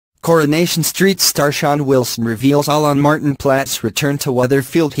Coronation Street star Sean Wilson reveals all on Martin Platt's return to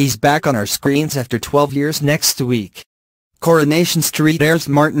Weatherfield. He's back on our screens after 12 years next week. Coronation Street airs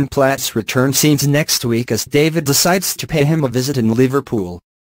Martin Platt's return scenes next week as David decides to pay him a visit in Liverpool.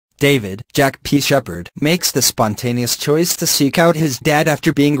 David, Jack P. Shepherd, makes the spontaneous choice to seek out his dad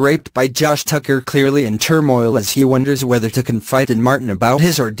after being raped by Josh Tucker, clearly in turmoil as he wonders whether to confide in Martin about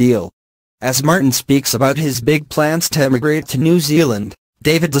his ordeal. As Martin speaks about his big plans to emigrate to New Zealand,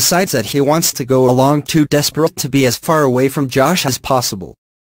 David decides that he wants to go along, too desperate to be as far away from Josh as possible.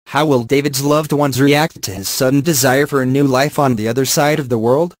 How will David's loved ones react to his sudden desire for a new life on the other side of the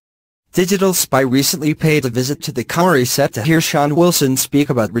world? Digital Spy recently paid a visit to the Coronation set to hear Sean Wilson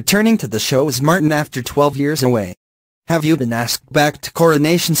speak about returning to the show as Martin after 12 years away. Have you been asked back to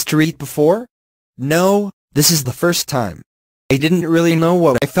Coronation Street before? No, this is the first time. I didn't really know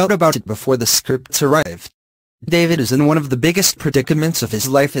what I felt about it before the scripts arrived. David is in one of the biggest predicaments of his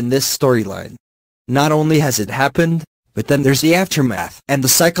life in this storyline. Not only has it happened, but then there's the aftermath and the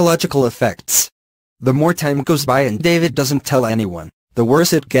psychological effects. The more time goes by and David doesn't tell anyone, the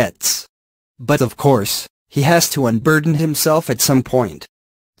worse it gets. But of course, he has to unburden himself at some point.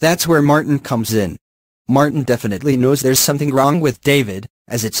 That's where Martin comes in. Martin definitely knows there's something wrong with David,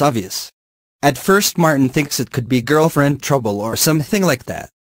 as it's obvious. At first Martin thinks it could be girlfriend trouble or something like that.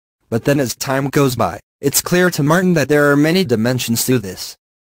 But then as time goes by, it's clear to Martin that there are many dimensions to this.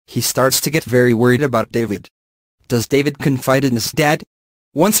 He starts to get very worried about David. Does David confide in his dad?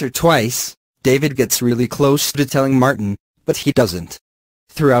 Once or twice, David gets really close to telling Martin, but he doesn't.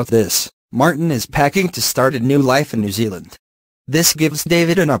 Throughout this, Martin is packing to start a new life in New Zealand. This gives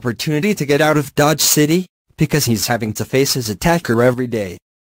David an opportunity to get out of Dodge City, because he's having to face his attacker every day.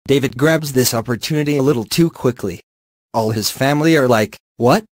 David grabs this opportunity a little too quickly. All his family are like,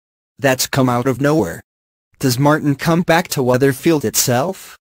 "What? That's come out of nowhere." Does Martin come back to Weatherfield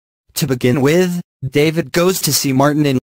itself? To begin with, David goes to see Martin in